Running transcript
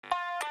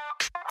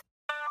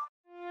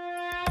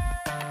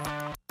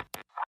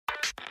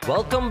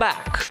Welcome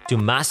back to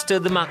Master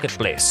the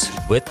Marketplace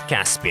with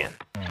Caspian.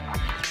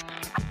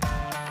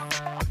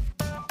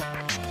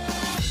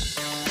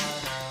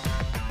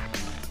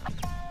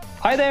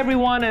 Hi there,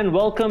 everyone, and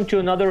welcome to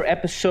another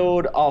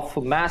episode of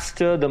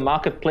Master the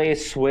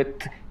Marketplace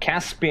with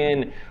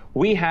Caspian.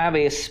 We have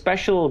a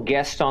special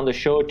guest on the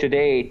show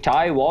today,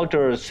 Ty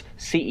Walters,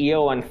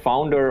 CEO and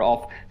founder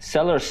of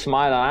Seller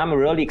Smile. I'm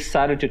really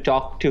excited to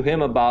talk to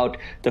him about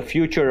the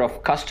future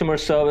of customer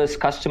service,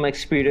 customer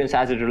experience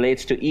as it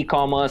relates to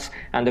e-commerce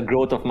and the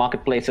growth of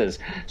marketplaces.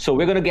 So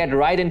we're going to get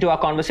right into our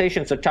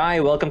conversation. So Ty,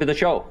 welcome to the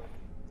show.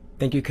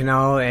 Thank you,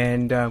 Kunal,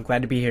 and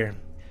glad to be here.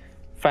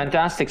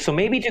 Fantastic. So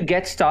maybe to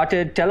get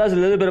started, tell us a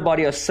little bit about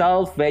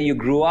yourself, where you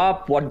grew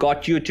up, what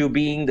got you to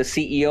being the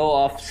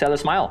CEO of Seller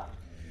Smile.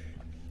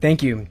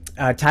 Thank you.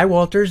 Ty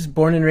Walters,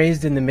 born and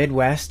raised in the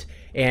Midwest,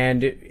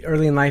 and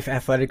early in life,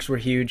 athletics were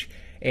huge,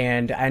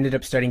 and I ended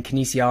up studying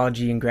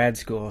kinesiology in grad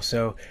school.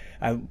 So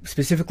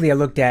specifically, I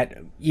looked at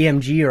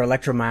EMG or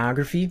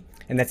electromyography,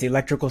 and that's the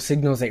electrical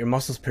signals that your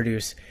muscles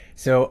produce.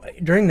 So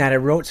during that, I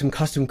wrote some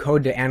custom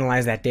code to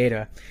analyze that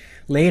data.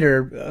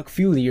 Later, a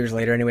few years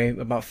later anyway,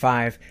 about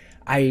 5,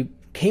 I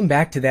came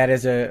back to that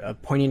as a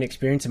poignant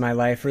experience in my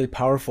life, really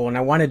powerful, and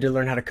I wanted to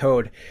learn how to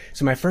code.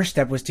 So my first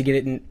step was to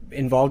get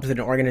involved with an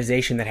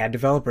organization that had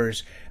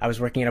developers. I was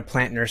working at a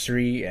plant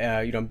nursery,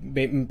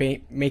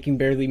 making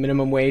barely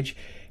minimum wage,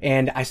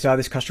 and I saw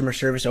this customer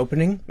service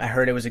opening. I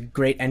heard it was a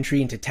great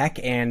entry into tech,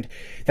 and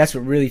that's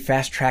what really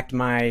fast-tracked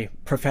my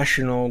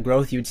professional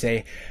growth, you'd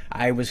say.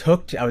 I was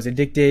hooked, I was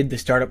addicted, the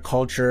startup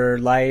culture,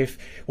 life,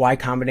 Y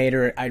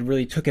Combinator, I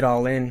really took it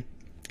all in.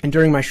 And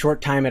during my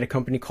short time at a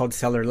company called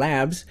Seller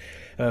Labs,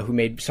 who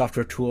made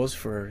software tools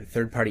for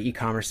third-party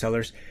e-commerce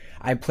sellers,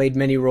 I played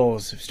many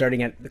roles,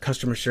 starting at the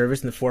customer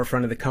service in the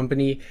forefront of the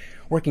company,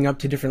 working up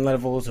to different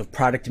levels of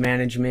product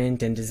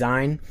management and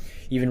design,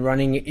 even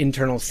running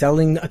internal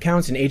selling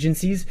accounts and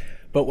agencies.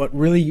 But what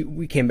really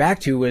we came back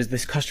to was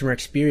this customer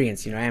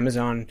experience.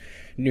 Amazon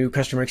knew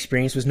customer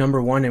experience was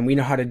number one, and we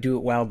know how to do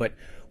it well, but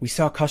we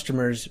saw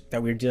customers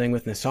that we were dealing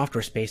with in the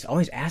software space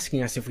always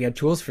asking us if we had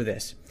tools for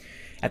this.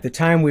 At the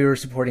time, we were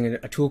supporting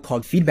a tool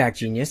called Feedback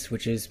Genius,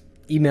 which is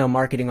email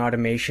marketing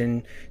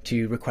automation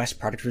to request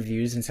product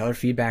reviews and seller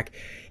feedback.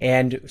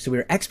 And so we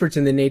were experts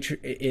in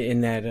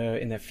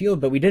that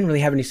field, but we didn't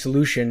really have any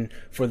solution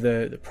for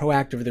the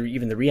proactive or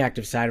even the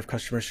reactive side of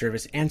customer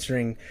service,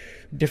 answering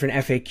different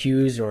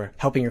FAQs or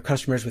helping your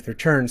customers with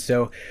returns.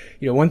 So,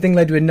 one thing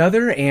led to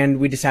another, and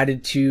we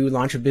decided to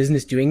launch a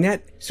business doing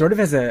that, sort of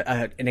as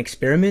an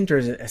experiment or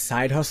as a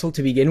side hustle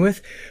to begin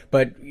with.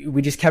 But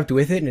we just kept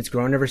with it, and it's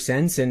grown ever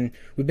since. And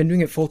we've been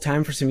doing it full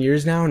time for some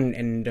years now,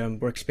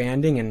 and we're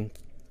expanding, and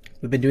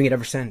we've been doing it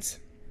ever since.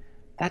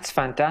 That's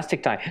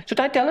fantastic, Ty. So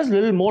Ty, tell us a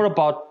little more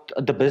about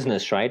the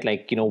business, right?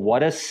 What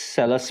does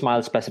Seller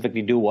Smile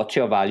specifically do? What's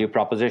your value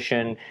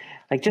proposition?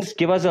 Just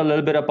give us a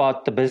little bit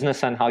about the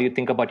business and how you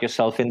think about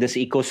yourself in this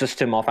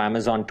ecosystem of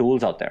Amazon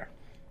tools out there.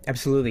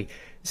 Absolutely.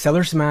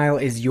 Seller Smile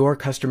is your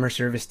customer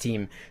service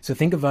team. So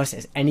think of us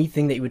as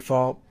anything that you would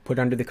put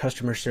under the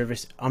customer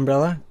service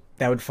umbrella,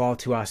 that would fall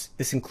to us.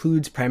 This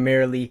includes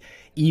primarily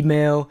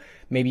email,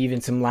 maybe even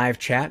some live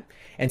chat,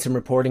 and some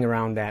reporting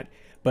around that.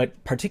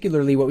 But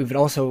particularly what we've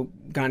also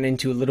gotten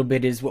into a little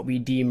bit is what we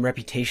deem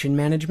reputation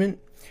management.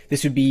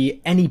 This would be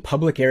any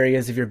public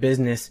areas of your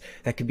business.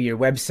 That could be your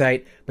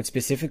website, but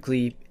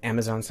specifically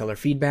Amazon seller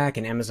feedback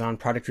and Amazon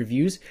product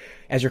reviews.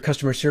 As your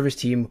customer service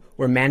team,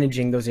 we're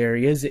managing those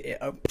areas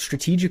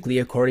strategically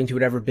according to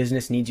whatever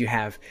business needs you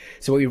have.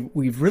 So what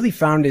we've really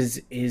found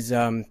is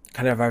kind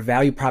of our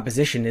value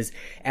proposition is,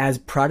 as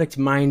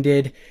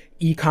product-minded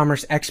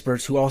e-commerce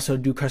experts who also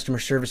do customer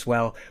service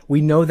well, we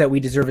know that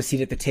we deserve a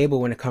seat at the table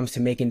when it comes to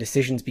making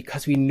decisions,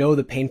 because we know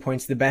the pain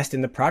points the best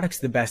and the products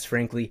the best,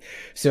 frankly.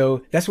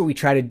 So that's what we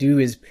try to do,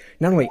 is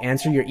not only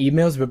answer your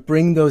emails, but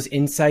bring those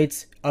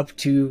insights up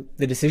to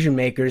the decision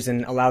makers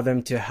and allow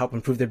them to help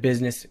improve their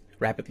business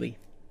rapidly.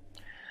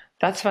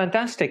 That's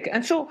fantastic.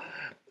 And so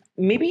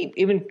maybe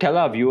even tell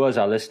our viewers,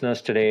 our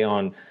listeners today,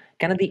 on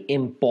kind of the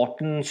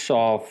importance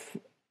of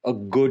a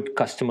good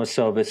customer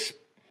service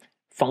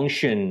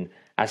function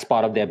as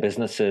part of their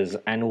businesses,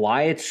 and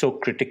why it's so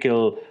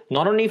critical,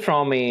 not only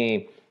from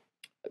the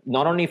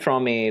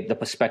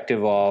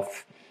perspective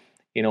of,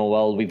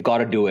 we've got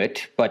to do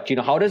it, but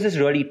how does this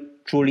really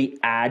truly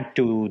add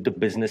to the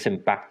business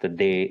impact that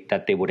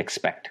they would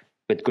expect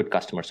with good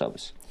customer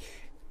service?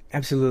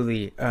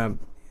 Absolutely.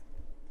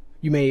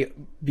 You may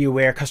be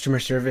aware customer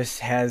service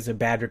has a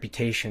bad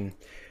reputation.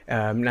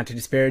 Not to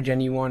disparage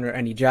anyone or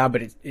any job,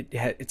 but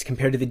it's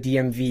compared to the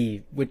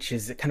DMV, which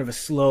is kind of a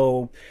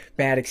slow,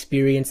 bad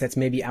experience that's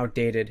maybe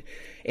outdated.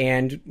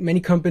 And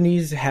many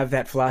companies have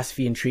that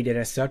philosophy and treat it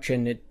as such,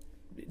 and it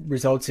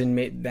results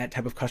in that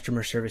type of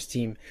customer service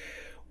team.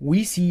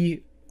 We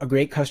see a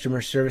great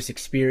customer service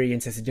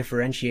experience as a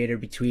differentiator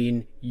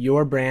between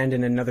your brand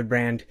and another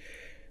brand.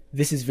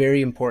 This is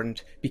very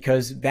important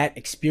because that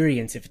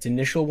experience, if it's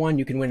initial one,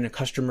 you can win a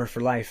customer for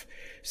life.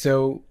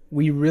 So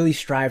we really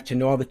strive to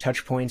know all the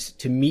touch points,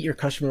 to meet your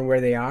customer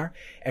where they are,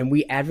 and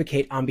we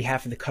advocate on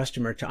behalf of the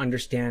customer to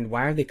understand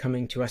why are they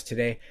coming to us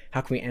today? How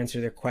can we answer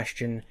their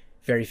question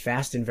very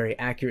fast and very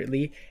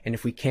accurately? And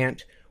if we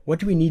can't, what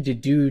do we need to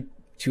do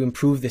to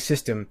improve the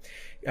system?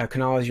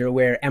 Kunal, as you're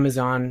aware,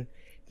 Amazon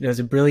does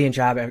a brilliant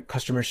job at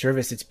customer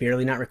service. It's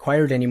barely not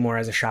required anymore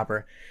as a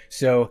shopper.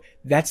 So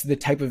that's the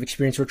type of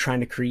experience we're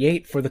trying to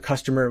create for the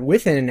customer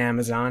within an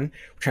Amazon.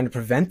 We're trying to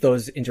prevent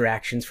those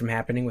interactions from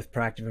happening with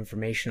proactive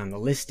information on the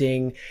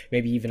listing,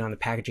 maybe even on the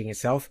packaging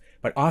itself.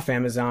 But off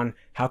Amazon,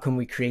 how can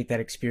we create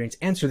that experience,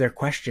 answer their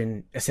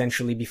question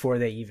essentially before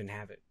they even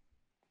have it?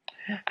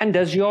 And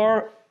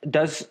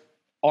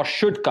or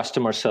should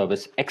customer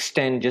service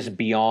extend just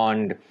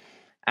beyond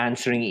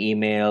answering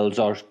emails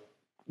or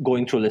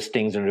going through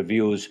listings and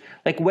reviews?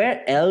 Like,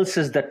 where else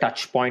is the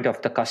touch point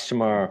of the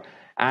customer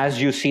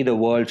as you see the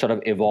world sort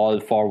of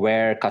evolve for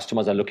where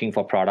customers are looking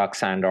for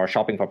products and or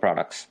shopping for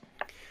products?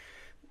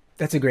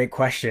 That's a great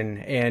question.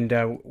 And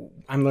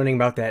I'm learning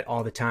about that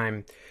all the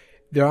time.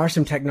 There are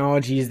some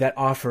technologies that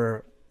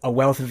offer a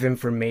wealth of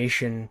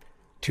information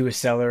to a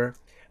seller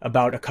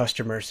about a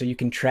customer, so you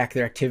can track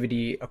their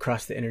activity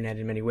across the internet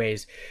in many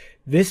ways.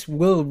 This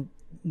will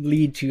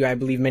lead to, I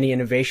believe, many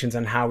innovations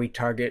on how we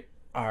target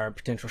our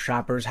potential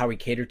shoppers, how we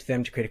cater to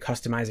them to create a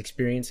customized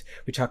experience.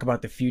 We talk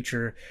about the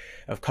future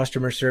of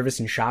customer service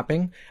and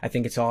shopping. I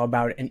think it's all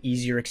about an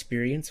easier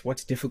experience.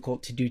 What's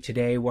difficult to do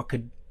today? What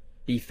could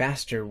be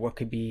faster? What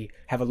could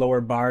have a lower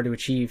bar to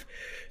achieve?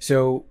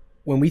 So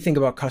when we think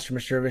about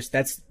customer service,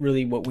 that's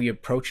really what we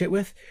approach it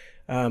with.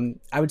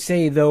 I would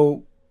say,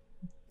 though,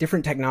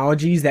 different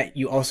technologies that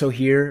you also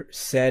hear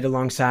said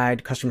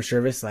alongside customer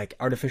service, like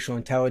artificial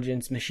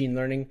intelligence, machine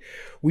learning,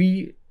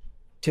 we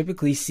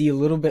typically see a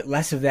little bit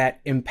less of that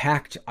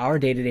impact our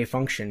day-to-day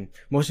function.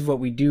 Most of what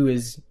we do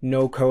is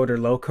no code or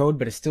low code,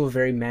 but it's still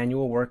very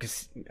manual work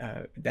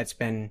that's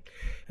been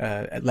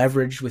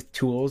leveraged with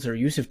tools or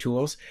use of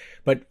tools.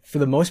 But for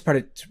the most part,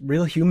 it's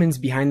real humans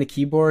behind the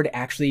keyboard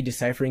actually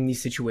deciphering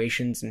these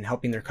situations and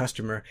helping their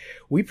customer.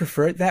 We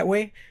prefer it that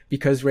way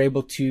because we're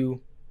able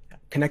to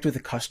connect with the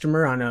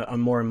customer on a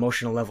more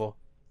emotional level.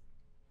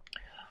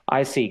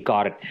 I see.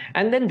 Got it.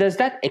 And then does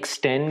that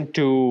extend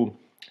to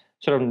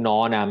sort of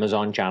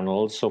non-Amazon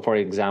channels? So for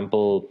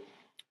example,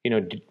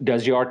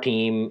 does your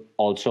team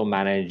also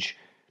manage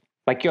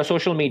like your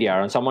social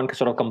media and someone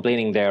sort of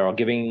complaining there or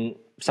giving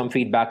some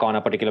feedback on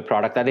a particular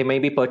product that they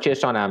maybe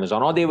purchased on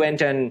Amazon, or they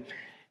went and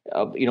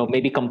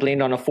maybe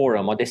complained on a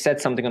forum, or they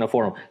said something on a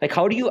forum? Like,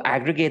 how do you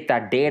aggregate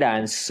that data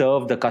and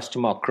serve the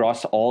customer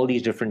across all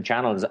these different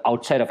channels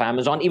outside of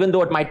Amazon, even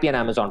though it might be an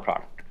Amazon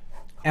product?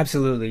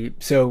 Absolutely.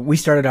 So we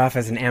started off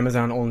as an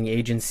Amazon-only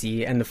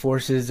agency, and the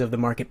forces of the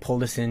market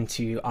pulled us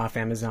into off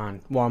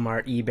Amazon,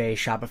 Walmart, eBay,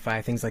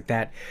 Shopify, things like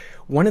that.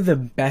 One of the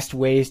best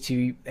ways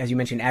to, as you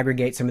mentioned,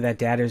 aggregate some of that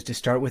data is to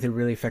start with a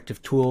really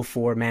effective tool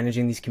for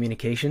managing these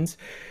communications.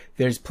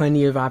 There's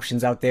plenty of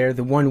options out there.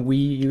 The one we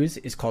use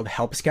is called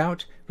Help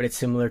Scout, but it's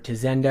similar to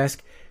Zendesk,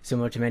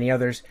 similar to many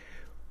others.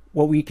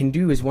 What we can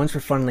do is, once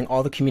we're funneling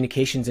all the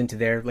communications into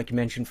there, like you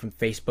mentioned, from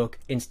Facebook,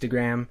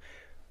 Instagram,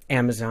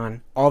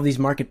 Amazon, all of these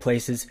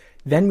marketplaces,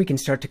 then we can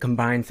start to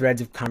combine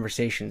threads of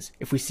conversations.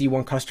 If we see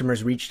one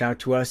customer's reached out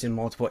to us in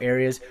multiple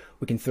areas,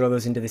 we can throw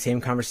those into the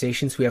same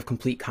conversation so we have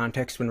complete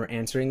context when we're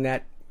answering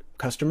that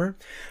customer.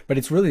 But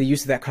it's really the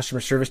use of that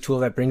customer service tool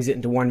that brings it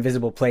into one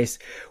visible place.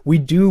 We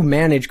do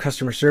manage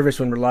customer service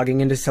when we're logging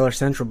into Seller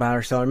Central by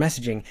our seller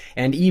messaging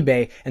and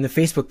eBay and the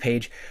Facebook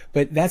page,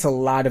 but that's a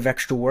lot of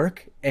extra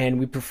work, and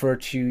we prefer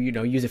to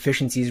use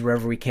efficiencies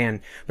wherever we can.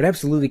 But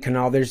absolutely,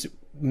 Kunal, there's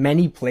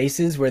many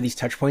places where these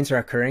touch points are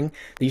occurring.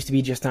 They used to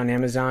be just on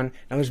Amazon.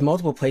 Now there's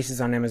multiple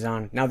places on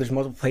Amazon. Now there's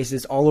multiple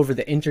places all over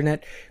the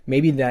internet,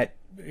 maybe that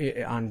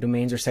on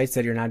domains or sites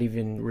that you're not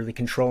even really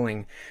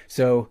controlling.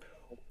 So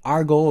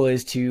our goal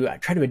is to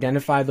try to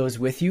identify those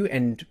with you,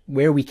 and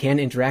where we can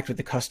interact with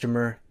the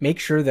customer, make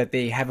sure that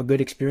they have a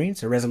good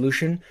experience, a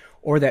resolution,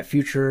 or that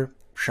future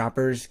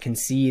shoppers can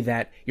see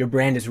that your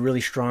brand is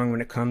really strong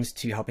when it comes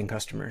to helping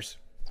customers.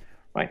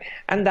 Right.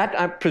 And that,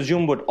 I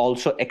presume, would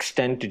also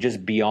extend to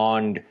just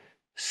beyond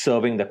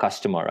serving the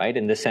customer, right?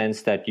 In the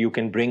sense that you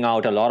can bring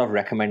out a lot of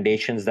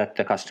recommendations that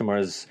the customer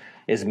is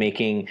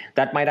making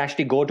that might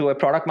actually go to a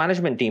product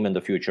management team in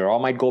the future, or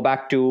might go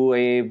back to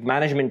a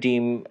management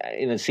team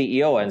in a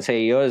CEO and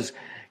say, here's,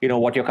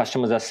 what your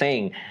customers are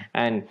saying.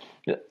 And,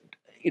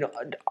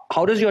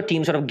 how does your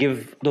team sort of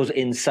give those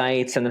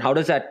insights? And then how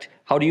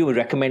do you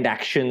recommend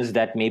actions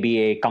that maybe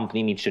a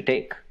company needs to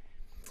take?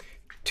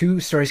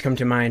 Two stories come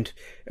to mind.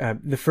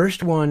 The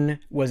first one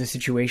was a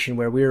situation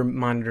where we were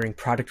monitoring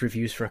product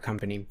reviews for a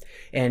company,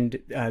 and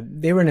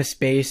they were in a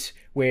space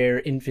where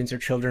infants or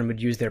children would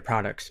use their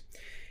products.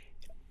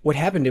 What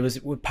happened,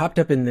 what popped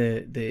up in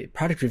the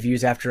product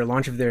reviews after a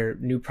launch of their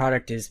new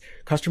product is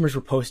customers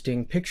were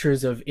posting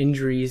pictures of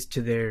injuries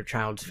to their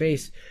child's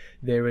face.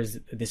 There was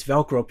this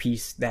Velcro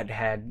piece that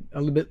had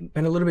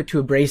been a little bit too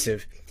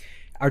abrasive.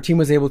 our team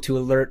was able to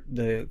alert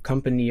the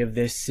company of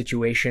this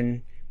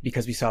situation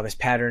because we saw this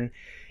pattern.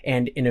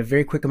 And in a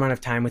very quick amount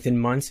of time, within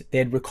months, they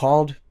had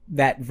recalled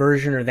that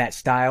version or that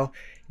style.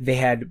 They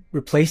had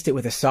replaced it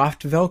with a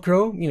soft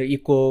Velcro,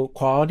 equal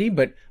quality,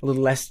 but a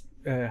little less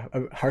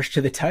harsh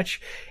to the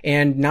touch.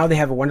 And now they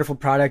have a wonderful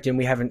product, and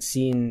we haven't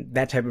seen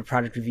that type of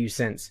product review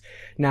since.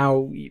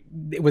 Now,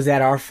 was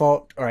that our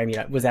fault? Or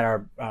was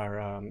that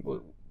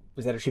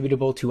was that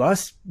attributable to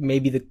us?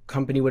 Maybe the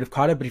company would have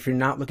caught it, but if you're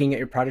not looking at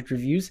your product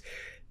reviews,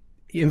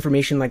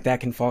 information like that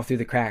can fall through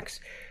the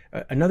cracks.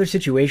 Another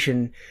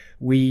situation,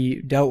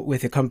 we dealt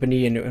with a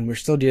company, and we're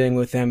still dealing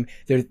with them.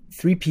 Their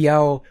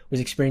 3PL was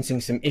experiencing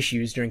some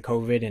issues during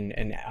COVID,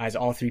 and as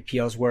all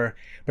 3PLs were.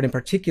 But in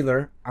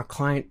particular, our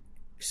client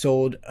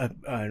sold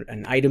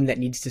an item that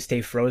needs to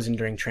stay frozen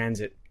during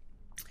transit.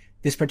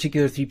 This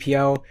particular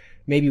 3PL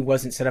maybe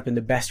wasn't set up in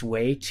the best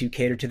way to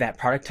cater to that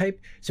product type.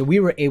 So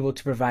we were able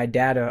to provide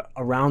data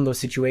around those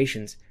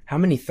situations. How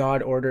many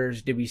thawed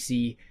orders did we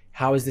see?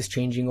 How is this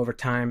changing over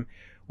time?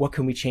 What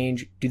can we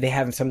change? Do they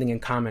have something in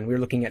common? We were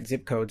looking at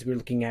zip codes. We were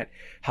looking at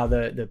how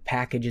the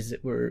packages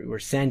were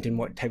sent and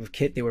what type of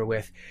kit they were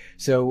with.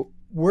 So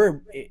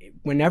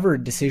whenever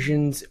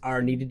decisions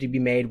are needed to be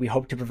made, we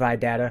hope to provide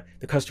data.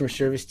 The customer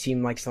service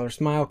team, like Seller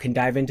Smile, can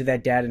dive into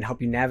that data and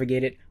help you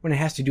navigate it when it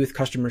has to do with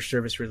customer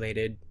service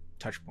related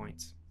touch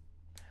points.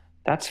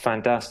 That's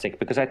fantastic,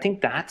 because I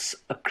think that's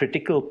a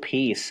critical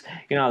piece.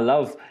 I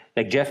love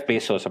like Jeff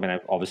Bezos. I mean,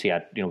 obviously,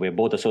 we're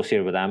both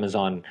associated with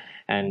Amazon,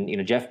 and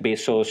Jeff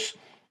Bezos,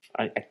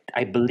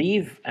 I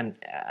believe, and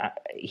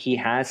he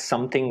has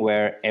something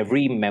where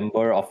every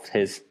member of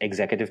his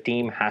executive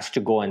team has to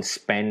go and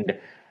spend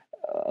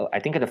I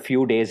think at a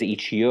few days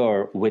each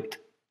year with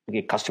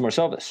customer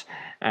service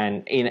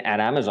and at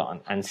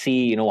Amazon, and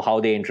see how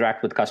they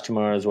interact with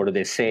customers, what do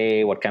they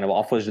say, what kind of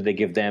offers do they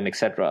give them,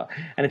 etc.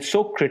 And it's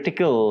so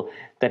critical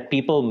that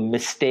people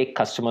mistake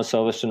customer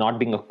service to not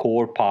being a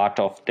core part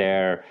of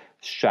their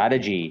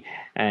strategy.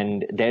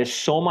 And there's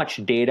so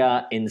much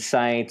data,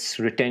 insights,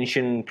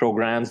 retention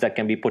programs that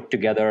can be put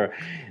together,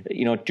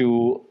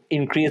 to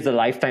increase the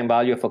lifetime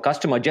value of a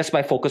customer just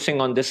by focusing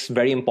on this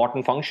very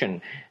important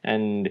function.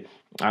 And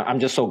I'm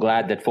just so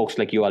glad that folks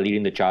like you are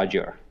leading the charge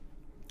here.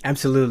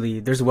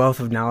 Absolutely. There's a wealth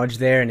of knowledge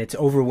there, and it's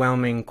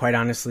overwhelming, quite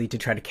honestly, to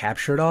try to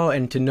capture it all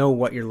and to know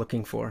what you're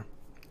looking for.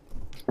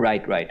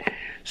 Right.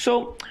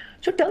 So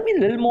tell me a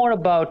little more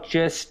about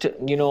just,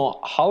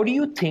 how do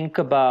you think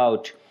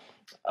about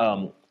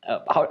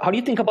how do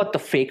you think about the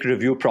fake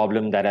review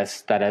problem that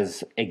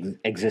has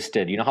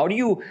existed? How do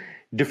you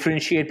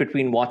differentiate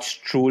between what's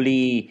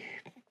truly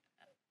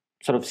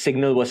sort of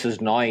signal versus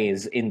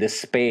noise in this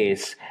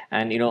space?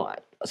 And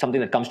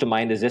something that comes to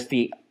mind is just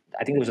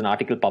I think there was an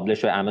article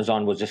published where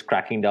Amazon was just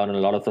cracking down on a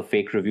lot of the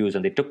fake reviews,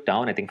 and they took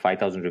down, I think,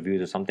 5,000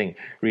 reviews or something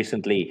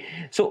recently.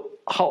 So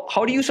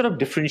how do you sort of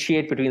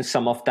differentiate between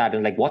some of that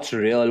and like what's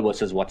real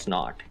versus what's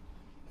not?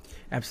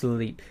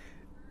 Absolutely.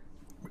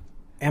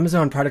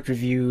 Amazon product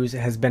reviews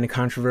has been a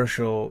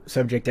controversial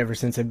subject ever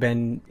since I've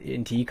been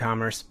into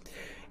e-commerce.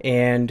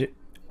 And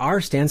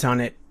our stance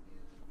on it,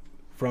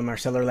 from our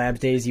Seller Labs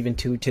days even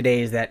to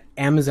today, is that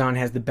Amazon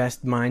has the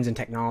best minds and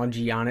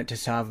technology on it to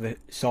solve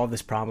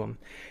this problem.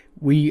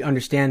 We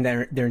understand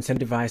that they're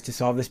incentivized to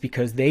solve this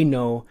because they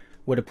know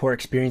what a poor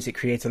experience it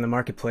creates on the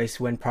marketplace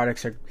when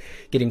products are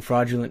getting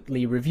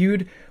fraudulently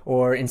reviewed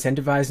or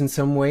incentivized in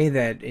some way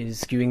that is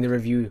skewing the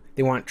review.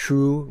 They want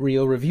true,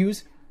 real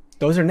reviews.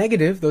 Those are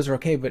negative, those are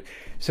okay. But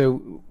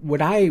so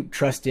what I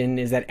trust in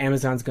is that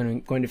Amazon's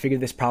going to figure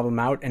this problem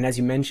out. And as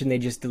you mentioned, they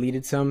just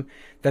deleted some.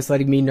 That's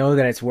letting me know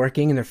that it's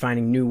working and they're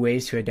finding new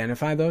ways to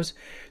identify those.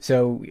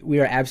 So we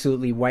are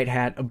absolutely white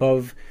hat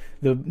above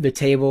the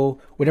table,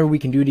 whatever we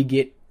can do to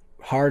get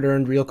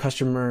hard-earned real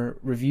customer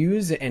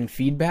reviews and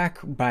feedback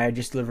by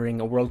just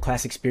delivering a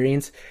world-class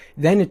experience.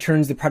 Then it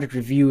turns the product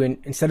review, and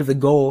instead of the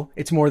goal,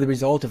 it's more the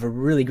result of a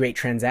really great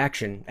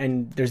transaction.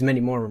 And there's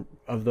many more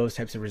of those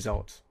types of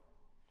results.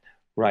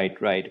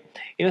 Right.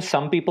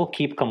 Some people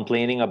keep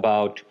complaining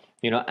about,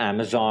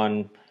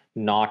 Amazon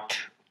not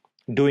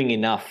doing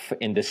enough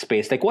in this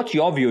space. Like, what's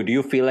your view? Do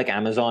you feel like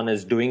Amazon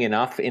is doing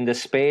enough in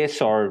this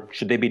space, or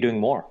should they be doing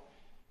more?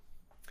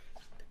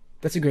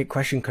 That's a great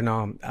question,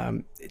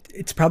 Kunal.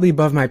 It's probably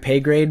above my pay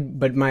grade,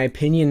 but my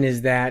opinion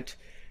is that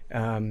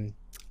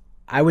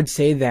I would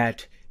say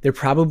that they're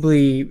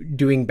probably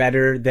doing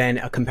better than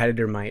a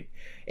competitor might.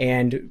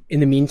 And in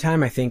the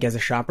meantime, I think as a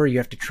shopper, you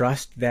have to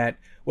trust that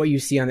what you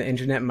see on the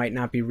internet might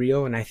not be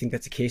real. And I think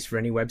that's the case for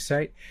any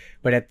website.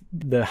 But at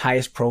the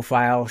highest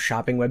profile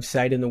shopping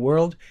website in the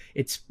world,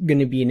 it's going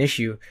to be an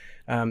issue.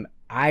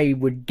 I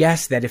would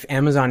guess that if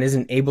Amazon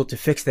isn't able to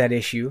fix that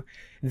issue,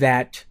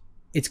 that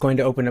it's going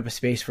to open up a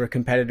space for a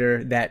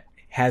competitor that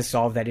has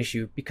solved that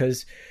issue.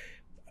 Because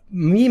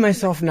me,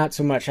 myself, not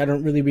so much. I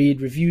don't really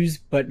read reviews,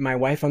 but my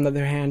wife, on the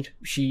other hand,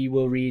 she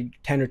will read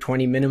 10 or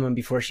 20 minimum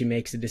before she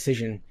makes a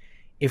decision.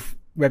 If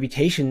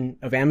reputation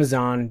of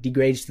Amazon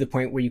degrades to the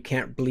point where you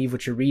can't believe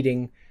what you're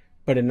reading,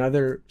 but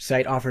another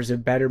site offers a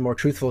better, more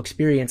truthful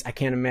experience, I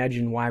can't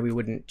imagine why we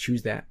wouldn't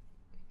choose that.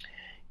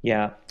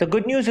 Yeah. The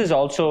good news is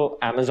also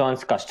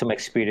Amazon's customer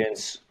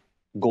experience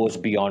goes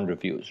beyond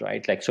reviews,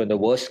 right? Like, so in the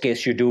worst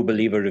case, you do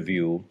believe a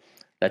review,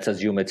 let's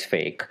assume it's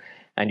fake,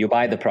 and you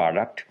buy the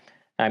product.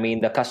 I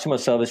mean, the customer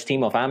service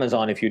team of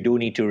Amazon, if you do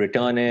need to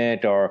return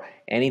it or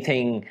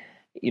anything,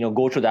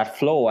 go through that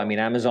flow. I mean,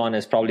 Amazon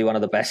is probably one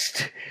of the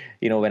best,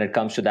 when it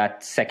comes to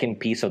that second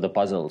piece of the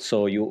puzzle.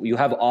 So you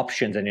have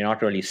options and you're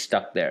not really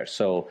stuck there.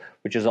 So,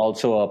 which is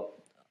also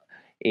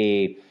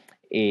a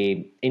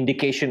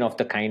indication of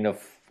the kind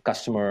of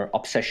customer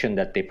obsession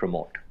that they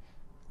promote.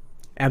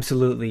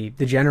 Absolutely.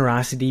 The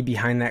generosity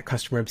behind that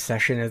customer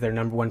obsession as their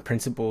number one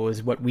principle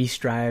is what we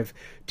strive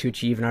to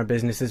achieve in our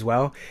business as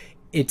well.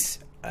 It's,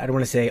 I don't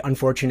want to say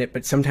unfortunate,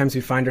 but sometimes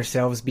we find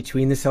ourselves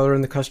between the seller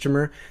and the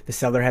customer. The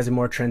seller has a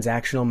more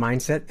transactional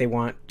mindset. They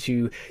want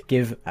to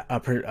give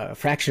a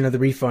fraction of the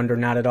refund or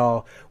not at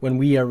all, when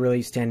we are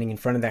really standing in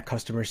front of that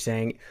customer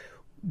saying,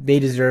 they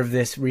deserve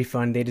this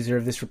refund, they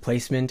deserve this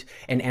replacement,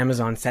 and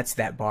Amazon sets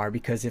that bar,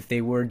 because if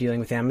they were dealing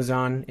with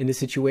Amazon in this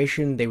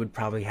situation, they would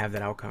probably have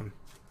that outcome.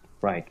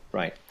 Right,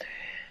 right.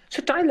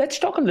 So Ty, let's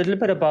talk a little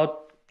bit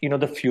about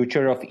the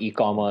future of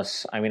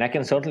e-commerce. I mean, I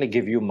can certainly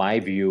give you my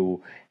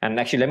view, and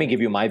actually let me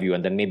give you my view,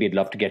 and then maybe I'd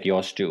love to get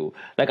yours too.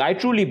 Like, I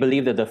truly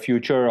believe that the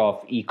future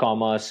of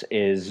e-commerce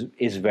is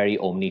very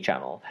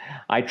omni-channel.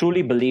 I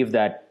truly believe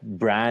that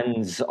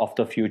brands of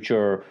the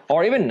future,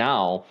 or even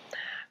now,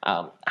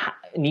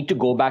 need to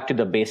go back to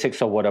the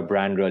basics of what a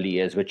brand really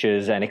is, which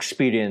is an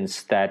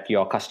experience that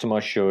your customer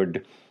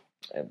should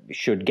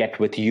get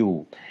with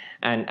you.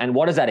 And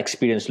what does that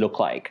experience look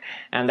like?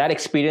 And that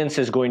experience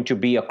is going to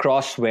be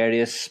across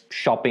various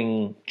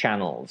shopping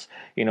channels.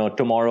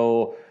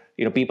 Tomorrow,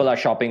 people are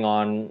shopping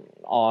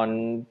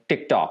on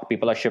TikTok,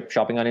 people are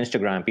shopping on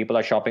Instagram, people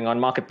are shopping on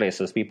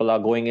marketplaces, people are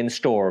going in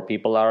store,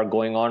 people are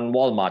going on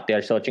Walmart,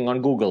 they're searching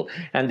on Google.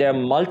 And there are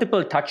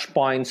multiple touch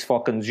points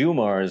for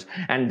consumers,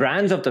 and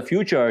brands of the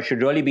future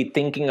should really be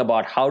thinking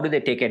about how do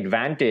they take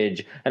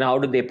advantage and how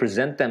do they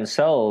present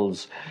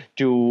themselves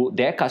to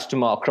their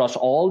customer across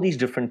all these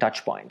different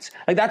touch points.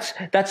 Like,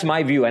 that's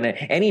my view. And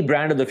any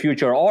brand of the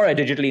future, or a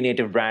digitally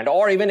native brand,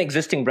 or even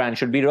existing brand,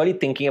 should be really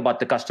thinking about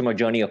the customer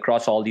journey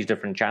across all these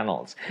different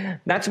channels.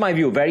 That's my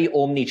view, very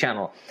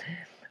omni-channel.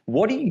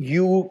 What do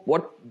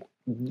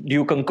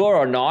you concur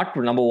or not,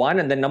 number one?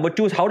 And then number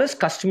two is, how does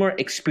customer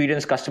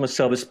experience, customer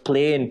service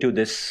play into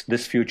this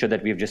future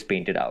that we've just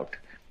painted out?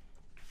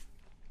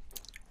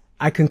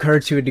 I concur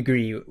to a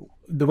degree.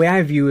 The way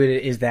I view it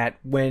is that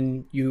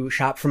when you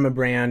shop from a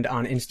brand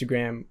on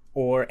Instagram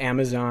or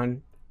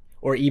Amazon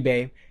or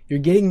eBay, you're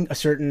getting a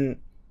certain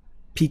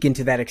peek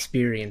into that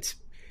experience.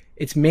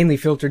 It's mainly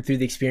filtered through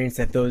the experience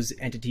that those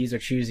entities are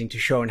choosing to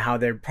show and how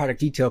their product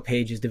detail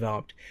page is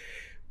developed.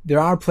 There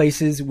are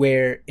places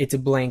where it's a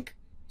blank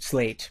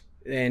slate,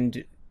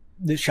 and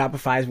the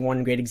Shopify is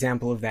one great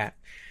example of that.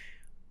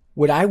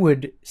 What I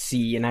would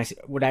see, and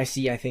what I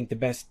see, I think the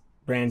best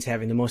brands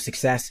having the most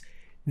success,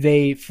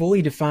 they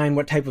fully define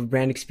what type of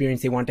brand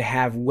experience they want to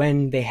have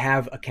when they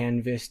have a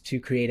canvas to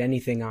create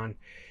anything on,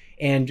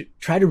 and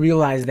try to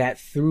realize that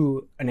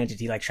through an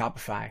entity like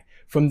Shopify.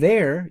 From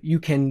there, you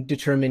can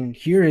determine,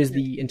 here is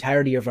the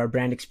entirety of our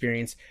brand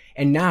experience,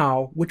 and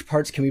now which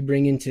parts can we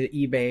bring into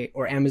eBay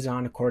or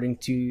Amazon according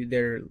to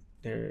their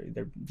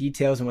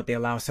details and what they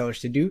allow sellers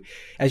to do.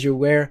 As you're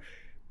aware,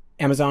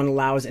 Amazon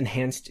allows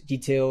enhanced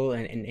detail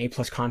and A+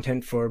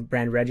 content for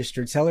brand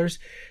registered sellers.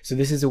 So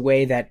this is a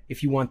way that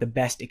if you want the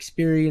best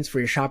experience for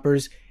your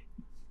shoppers,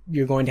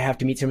 you're going to have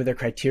to meet some of their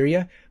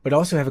criteria, but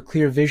also have a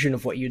clear vision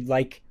of what you'd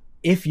like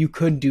if you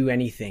could do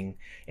anything.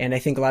 And I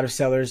think a lot of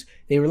sellers,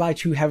 they rely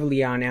too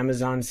heavily on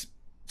Amazon's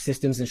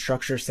systems and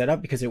structure set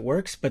up because it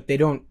works, but they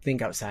don't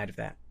think outside of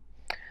that.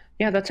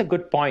 Yeah, that's a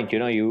good point.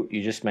 You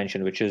just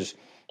mentioned, which is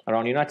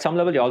around, at some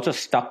level, you're also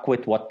stuck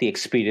with what the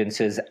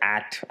experience is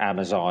at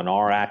Amazon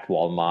or at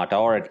Walmart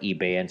or at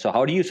eBay. And so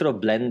how do you sort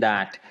of blend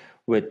that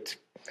with,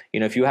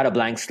 if you had a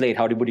blank slate,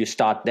 would you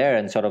start there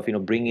and sort of,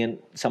 bring in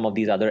some of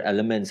these other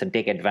elements and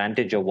take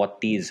advantage of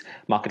what these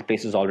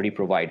marketplaces already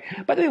provide?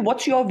 By the way,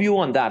 what's your view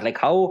on that? Like,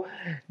 how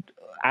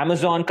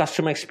Amazon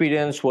customer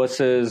experience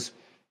versus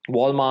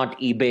Walmart,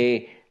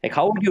 eBay, like,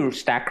 how would you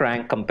stack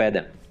rank, compare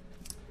them?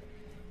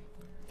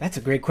 That's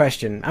a great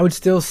question. I would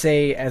still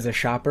say, as a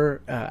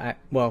shopper,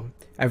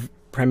 I've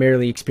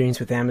primarily experienced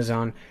with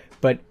Amazon,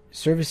 but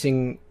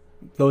servicing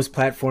those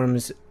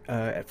platforms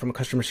from a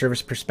customer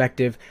service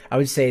perspective, I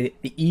would say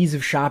the ease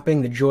of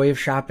shopping, the joy of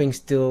shopping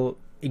still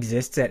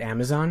exists at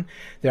Amazon.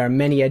 There are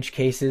many edge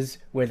cases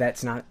where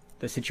that's not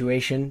the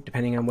situation,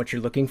 depending on what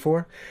you're looking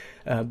for.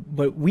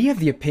 But we have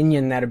the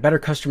opinion that a better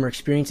customer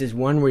experience is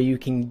one where you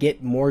can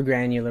get more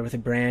granular with a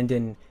brand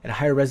and at a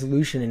higher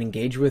resolution and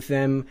engage with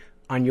them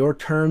on your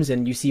terms,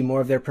 and you see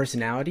more of their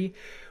personality.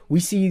 We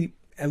see,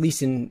 at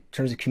least in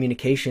terms of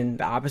communication,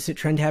 the opposite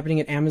trend happening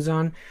at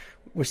Amazon.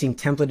 We're seeing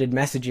templated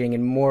messaging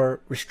and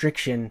more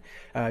restriction,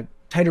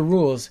 tighter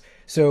rules.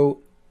 So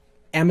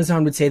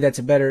Amazon would say that's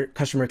a better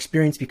customer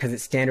experience because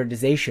it's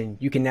standardization.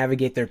 You can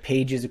navigate their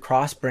pages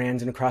across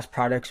brands and across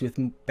products with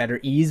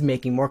better ease,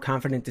 making more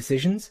confident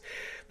decisions.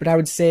 But I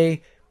would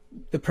say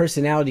the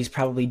personalities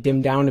probably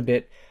dim down a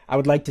bit. I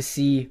would like to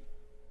see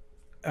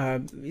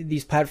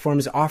these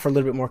platforms offer a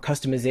little bit more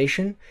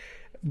customization,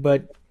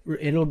 but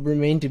it'll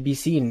remain to be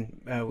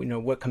seen,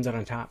 what comes out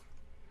on top.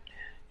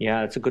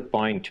 Yeah, that's a good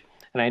point.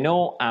 And I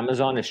know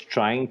Amazon is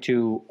trying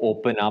to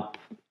open up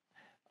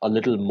a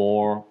little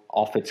more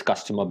of its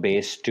customer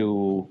base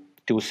to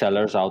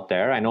sellers out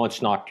there. I know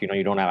it's not,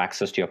 you don't have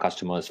access to your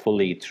customers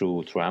fully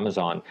through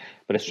Amazon,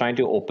 but it's trying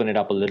to open it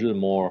up a little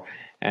more.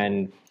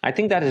 And I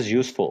think that is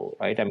useful,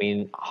 right? I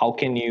mean, how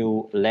can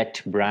you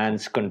let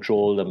brands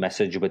control the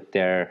message with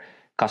their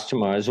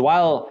customers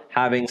while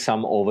having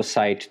some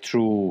oversight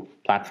through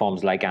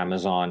platforms like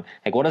Amazon?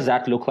 Like, what does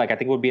that look like? I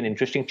think it would be an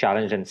interesting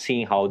challenge and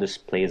seeing how this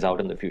plays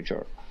out in the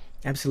future.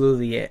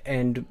 Absolutely.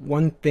 And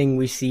one thing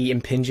we see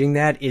impinging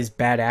that is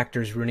bad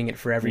actors ruining it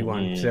for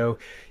everyone. So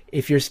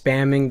if you're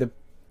spamming the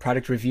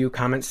product review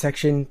comment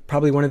section,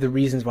 probably one of the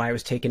reasons why it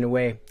was taken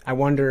away. I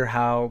wonder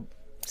how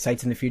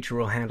sites in the future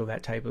will handle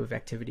that type of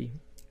activity.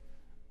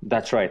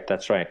 That's right.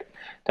 That's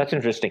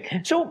interesting.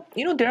 So,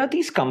 there are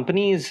these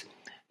companies,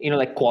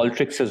 like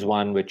Qualtrics is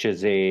one, which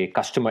is a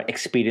customer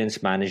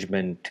experience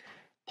management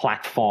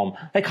platform.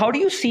 Like, how do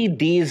you see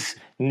these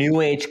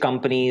new age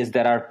companies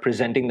that are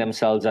presenting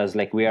themselves as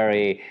like, we are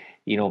a,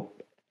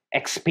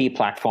 XP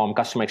platform,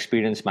 customer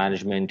experience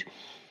management?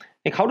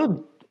 Like,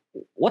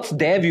 what's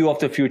their view of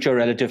the future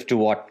relative to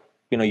what,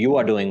 you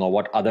are doing or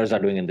what others are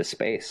doing in this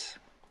space?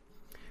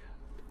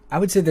 I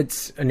would say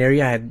that's an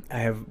area I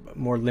have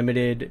more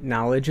limited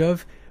knowledge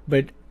of,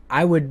 but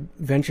I would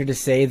venture to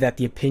say that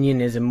the opinion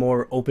is a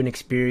more open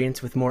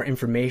experience with more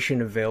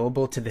information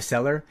available to the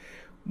seller.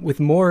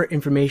 With more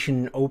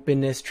information,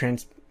 openness, I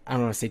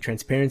don't want to say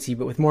transparency,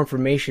 but with more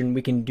information,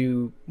 we can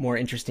do more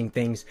interesting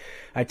things.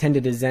 I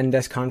attended a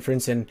Zendesk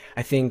conference, and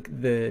I think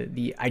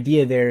the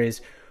idea there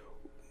is,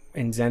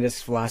 and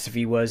Zendesk's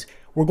philosophy was,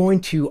 we're going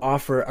to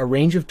offer a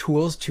range of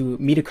tools to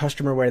meet a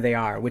customer where they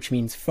are, which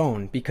means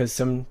phone, because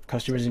some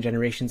customers and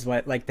generations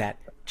like that,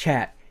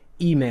 chat,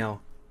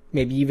 email,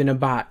 maybe even a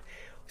bot.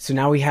 So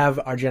now we have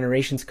our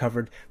generations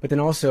covered, but then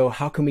also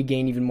how can we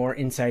gain even more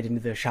insight into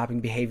the shopping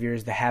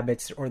behaviors, the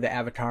habits, or the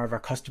avatar of our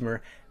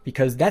customer?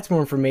 Because that's more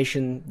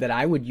information that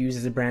I would use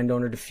as a brand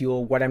owner to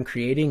fuel what I'm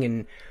creating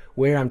and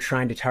where I'm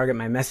trying to target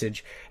my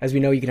message. As we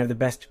know, you can have the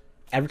best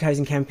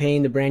advertising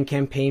campaign, the brand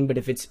campaign, but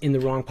if it's in the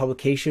wrong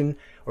publication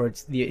or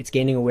it's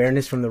gaining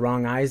awareness from the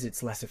wrong eyes,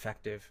 it's less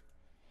effective.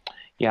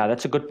 Yeah,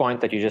 that's a good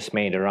point that you just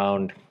made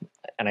around,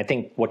 and I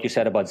think what you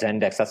said about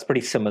Zendesk, that's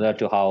pretty similar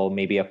to how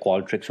maybe a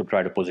Qualtrics would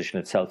try to position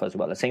itself as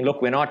well. It's saying,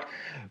 look,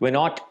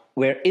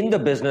 we're in the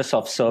business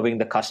of serving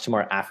the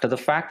customer after the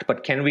fact,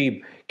 but can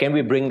we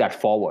bring that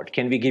forward?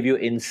 Can we give you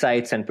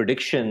insights and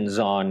predictions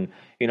on,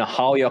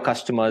 how your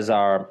customers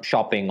are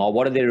shopping or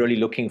what are they really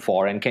looking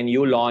for? And can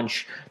you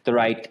launch the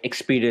right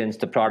experience,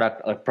 the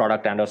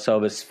product and or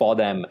service for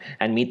them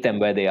and meet them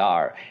where they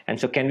are? And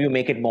so can you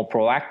make it more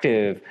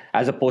proactive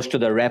as opposed to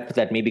the rep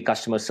that maybe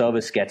customer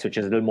service gets, which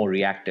is a little more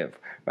reactive,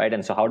 right?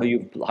 And so how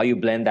you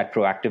blend that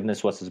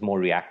proactiveness versus more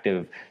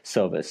reactive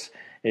service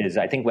is,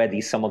 I think,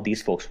 where some of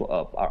these folks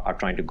are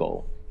trying to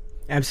go.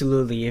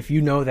 Absolutely. If you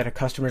know that a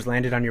customer's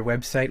landed on your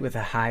website with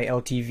a high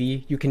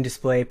LTV, you can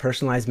display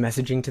personalized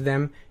messaging to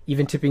them,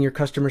 even tipping your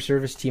customer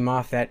service team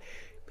off that,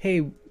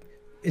 hey,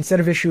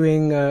 instead of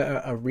issuing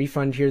a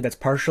refund here that's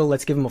partial,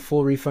 let's give them a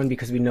full refund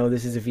because we know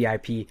this is a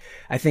VIP.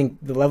 I think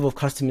the level of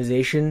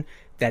customization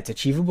that's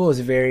achievable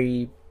is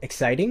very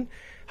exciting.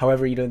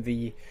 However,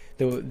 the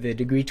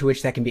degree to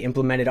which that can be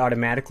implemented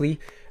automatically,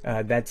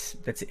 that's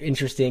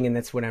interesting, and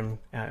that's what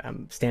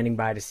I'm standing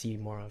by to see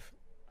more of.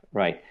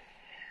 Right.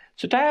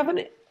 So Ty,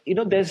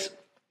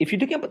 if you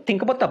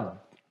think about the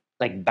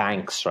like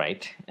banks,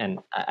 right? And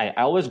I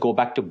always go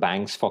back to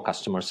banks for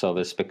customer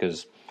service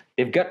because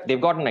they've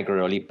gotten like a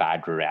really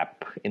bad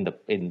rep in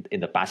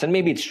the past, and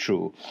maybe it's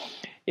true.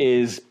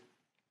 Is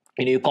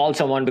you call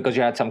someone because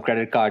you had some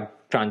credit card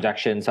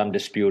transaction, some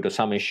dispute or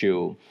some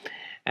issue,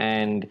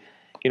 and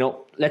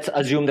let's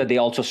assume that they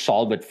also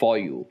solve it for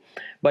you.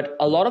 But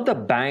a lot of the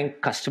bank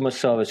customer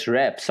service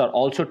reps are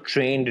also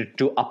trained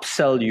to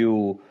upsell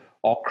you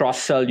or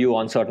cross-sell you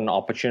on certain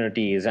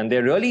opportunities. And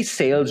they're really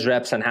sales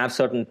reps and have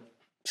certain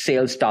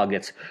sales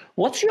targets.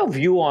 What's your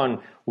view on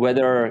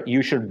whether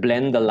you should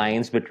blend the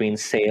lines between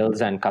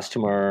sales and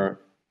customer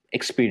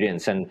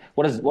experience? And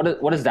what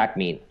does that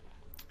mean?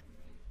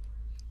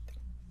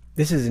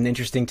 This is an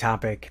interesting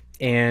topic,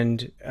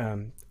 and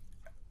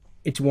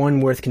it's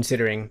one worth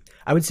considering.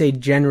 I would say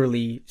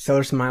generally,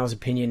 Seller Smile's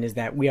opinion is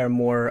that we are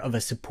more of a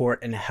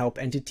support and a help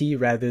entity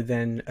rather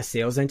than a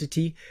sales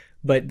entity.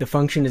 But the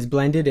function is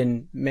blended,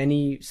 and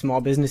many small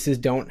businesses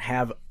don't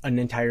have an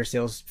entire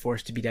sales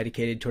force to be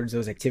dedicated towards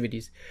those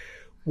activities.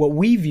 What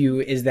we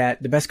view is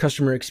that the best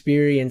customer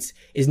experience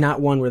is not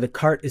one where the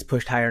cart is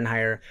pushed higher and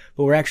higher,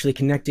 but we're actually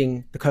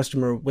connecting the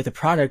customer with a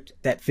product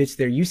that fits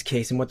their use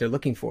case and what they're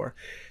looking for.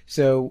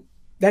 So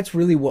that's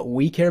really what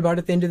we care about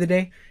at the end of the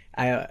day.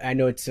 I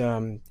know it's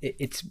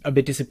a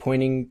bit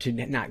disappointing to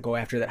not go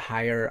after that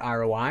higher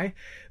ROI,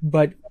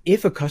 but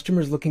if a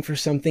customer is looking for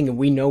something and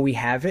we know we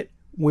have it,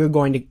 we're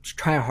going to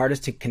try our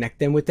hardest to connect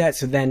them with that.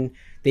 So then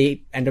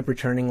they end up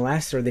returning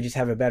less, or they just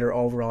have a better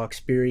overall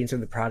experience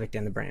of the product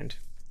and the brand.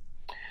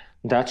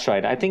 That's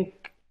right. I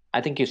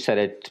think you said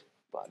it.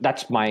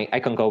 I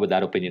concur with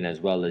that opinion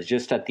as well. It's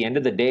just at the end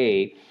of the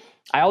day,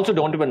 I also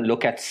don't even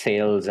look at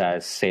sales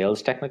as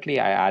sales technically.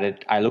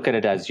 I look at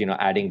it as,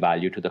 adding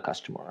value to the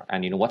customer.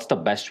 And, what's the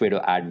best way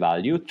to add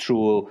value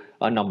through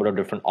a number of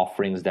different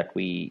offerings that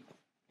we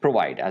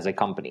provide as a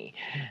company.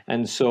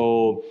 And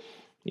so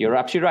you're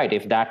absolutely right.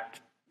 If that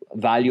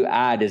value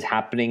add is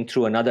happening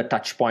through another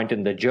touch point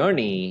in the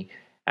journey,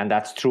 and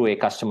that's through a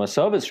customer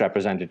service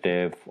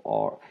representative,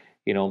 or,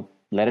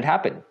 let it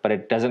happen. But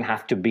it doesn't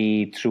have to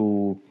be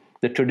through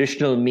the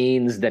traditional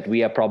means that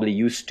we are probably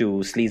used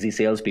to, sleazy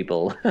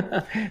salespeople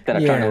that are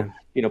trying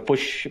to,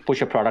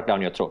 push a product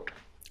down your throat.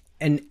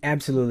 And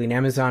absolutely, and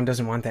Amazon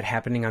doesn't want that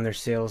happening on their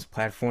sales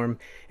platform,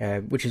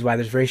 which is why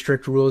there's very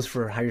strict rules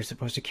for how you're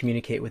supposed to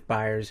communicate with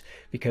buyers,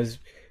 because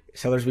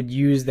sellers would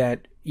use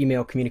that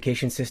email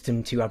communication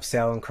system to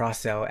upsell and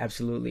cross-sell,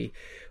 absolutely.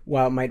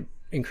 While it might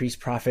increase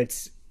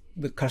profits,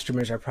 the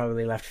customers are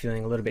probably left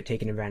feeling a little bit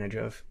taken advantage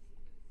of.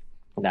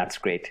 That's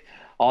great.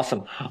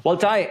 Awesome. Well,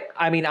 Ty,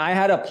 I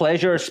had a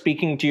pleasure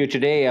speaking to you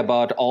today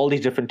about all these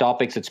different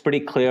topics. It's pretty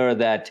clear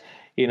that,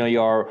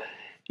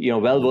 you're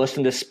well versed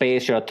in this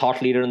space. You're a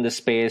thought leader in this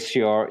space.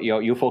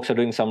 You folks are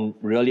doing some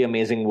really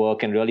amazing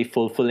work and really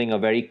fulfilling a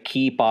very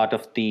key part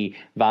of the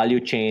value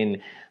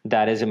chain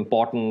that is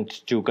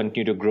important to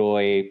continue to grow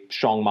a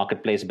strong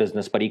marketplace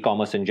business, but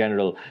e-commerce in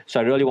general. So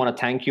I really want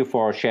to thank you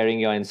for sharing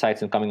your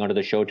insights and coming onto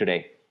the show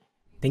today.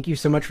 Thank you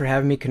so much for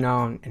having me,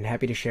 Kunal, and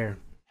happy to share.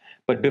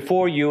 But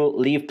before you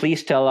leave,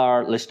 please tell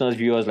our listeners,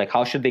 viewers,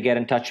 how should they get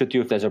in touch with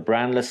you? If there's a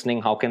brand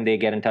listening, how can they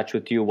get in touch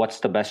with you? What's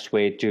the best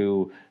way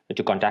to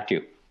contact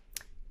you?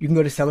 You can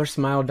go to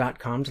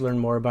sellersmile.com to learn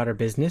more about our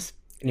business.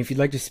 And if you'd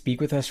like to speak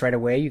with us right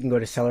away, you can go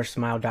to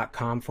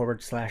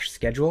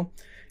sellersmile.com/schedule,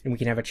 and we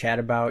can have a chat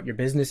about your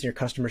business and your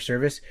customer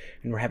service.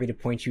 And we're happy to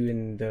point you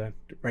in the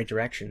right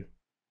direction.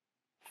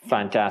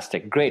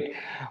 Fantastic. Great.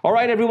 All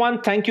right,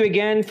 everyone. Thank you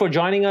again for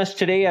joining us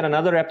today at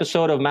another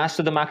episode of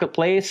Master the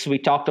Marketplace. We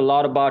talked a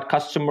lot about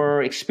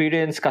customer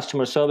experience,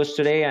 customer service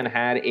today, and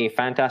had a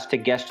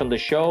fantastic guest on the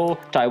show,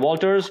 Ty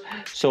Walters.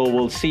 So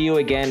we'll see you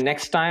again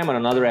next time on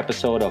another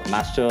episode of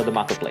Master the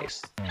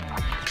Marketplace.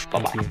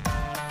 Bye-bye.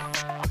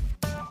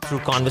 Through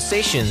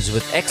conversations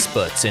with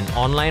experts in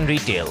online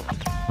retail,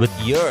 with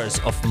years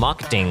of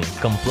marketing,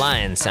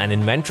 compliance, and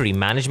inventory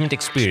management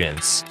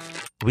experience,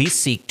 we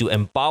seek to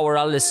empower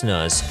our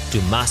listeners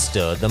to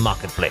master the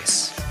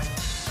marketplace.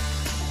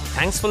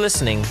 Thanks for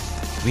listening.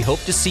 We hope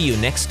to see you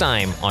next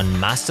time on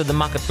Master the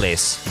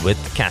Marketplace with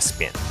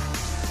Caspian.